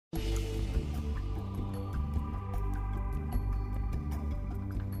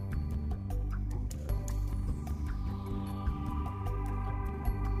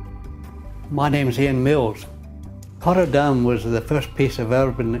My name is Ian Mills. Cotter Dam was the first piece of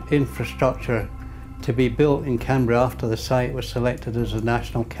urban infrastructure to be built in Canberra after the site was selected as a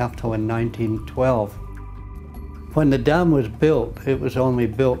national capital in 1912. When the dam was built, it was only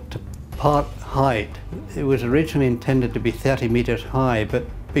built to part height. It was originally intended to be 30 metres high, but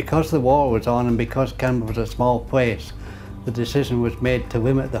because the war was on and because Canberra was a small place, the decision was made to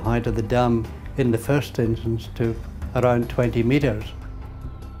limit the height of the dam in the first instance to around 20 metres.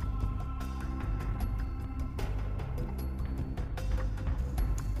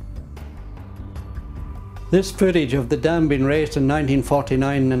 This footage of the dam being raised in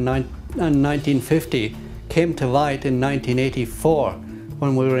 1949 and 1950 came to light in 1984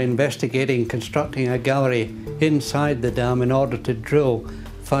 when we were investigating constructing a gallery inside the dam in order to drill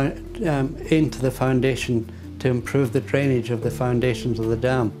into the foundation to improve the drainage of the foundations of the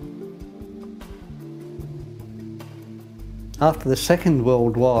dam. After the Second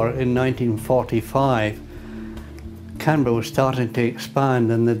World War in 1945, Canberra was starting to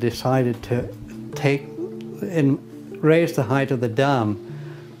expand and they decided to raise the height of the dam,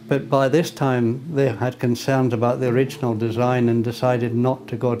 but by this time they had concerns about the original design and decided not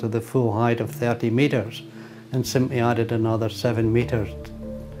to go to the full height of 30 metres and simply added another 7 metres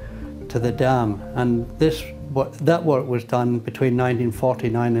to the dam. And that work was done between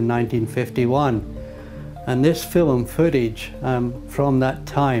 1949 and 1951. And this film footage from that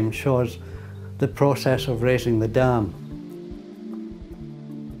time shows the process of raising the dam.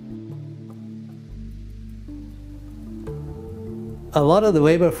 A lot of the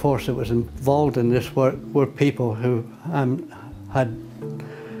labour force that was involved in this work were people who had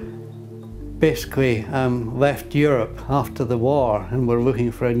basically left Europe after the war and were looking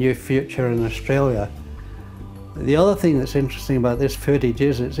for a new future in Australia. The other thing that's interesting about this footage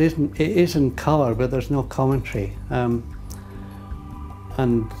is it is in colour, but there's no commentary, and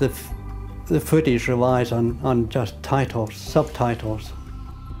the footage relies on just subtitles.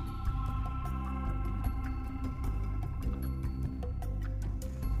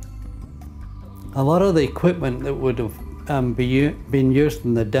 A lot of the equipment that would have been used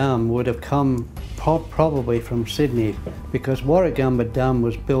in the dam would have come probably from Sydney, because Warragamba Dam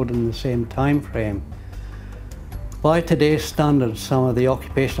was built in the same time frame. By today's standards, some of the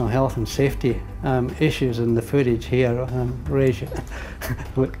occupational health and safety issues in the footage here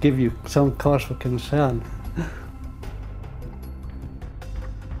would give you some cause for concern.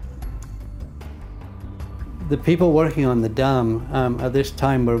 The people working on the dam at this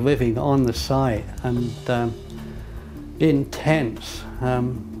time were living on the site and in tents.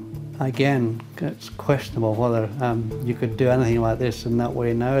 Again, it's questionable whether you could do anything like this in that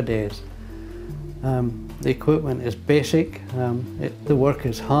way nowadays. The equipment is basic, the work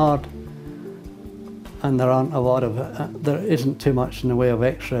is hard, and there isn't too much in the way of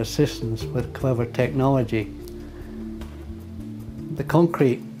extra assistance with clever technology. The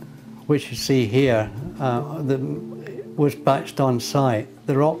concrete, which you see here, was batched on site.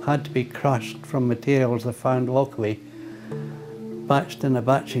 The rock had to be crushed from materials they found locally, batched in a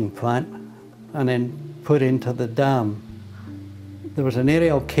batching plant, and then put into the dam. There was an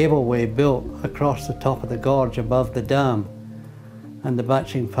aerial cableway built across the top of the gorge above the dam, and the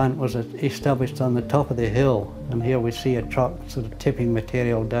batching plant was established on the top of the hill. And here we see a truck sort of tipping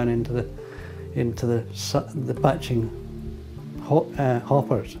material down into the batching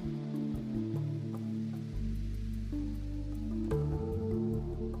hoppers.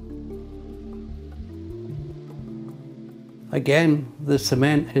 Again, the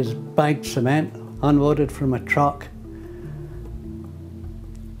cement is bagged cement, unloaded from a truck,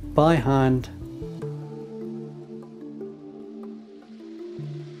 by hand.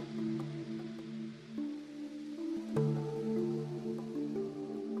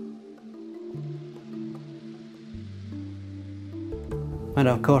 And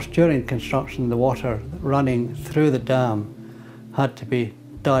of course, during construction, the water running through the dam had to be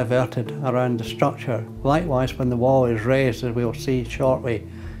diverted around the structure. Likewise, when the wall is raised, as we'll see shortly,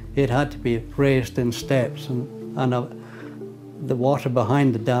 it had to be raised in steps, and the water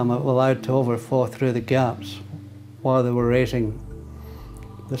behind the dam allowed to overflow through the gaps while they were raising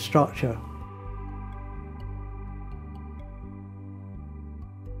the structure.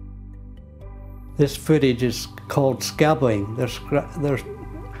 This footage is called scabbling. They're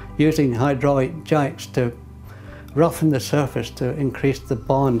using hydraulic jacks to roughen the surface to increase the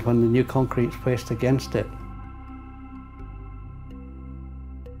bond when the new concrete is placed against it.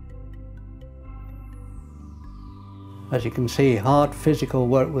 As you can see, hard physical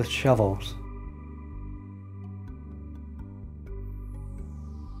work with shovels.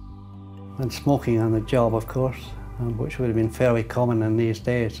 And smoking on the job, of course, which would have been fairly common in these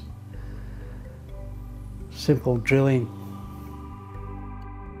days. simple drilling.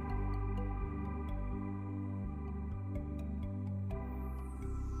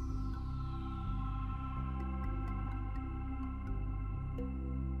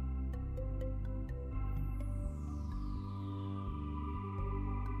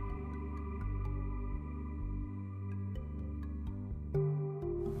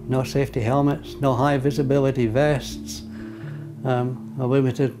 No safety helmets, no high visibility vests, a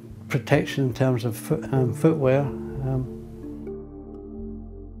limited protection in terms of footwear.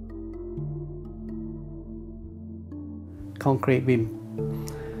 Concrete being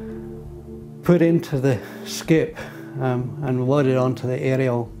put into the skip and loaded onto the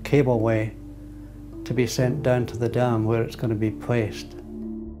aerial cableway to be sent down to the dam where it's going to be placed.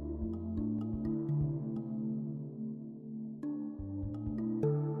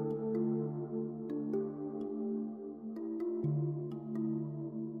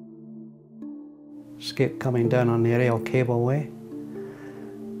 Skip coming down on the aerial cableway.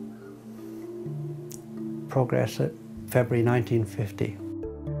 Progress at February 1950.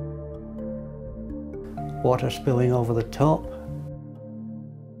 Water spilling over the top.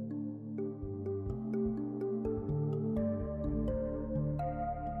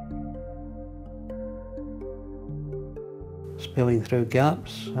 Spilling through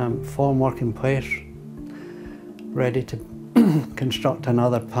gaps, formwork in place, ready to construct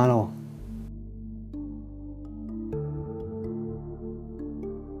another panel.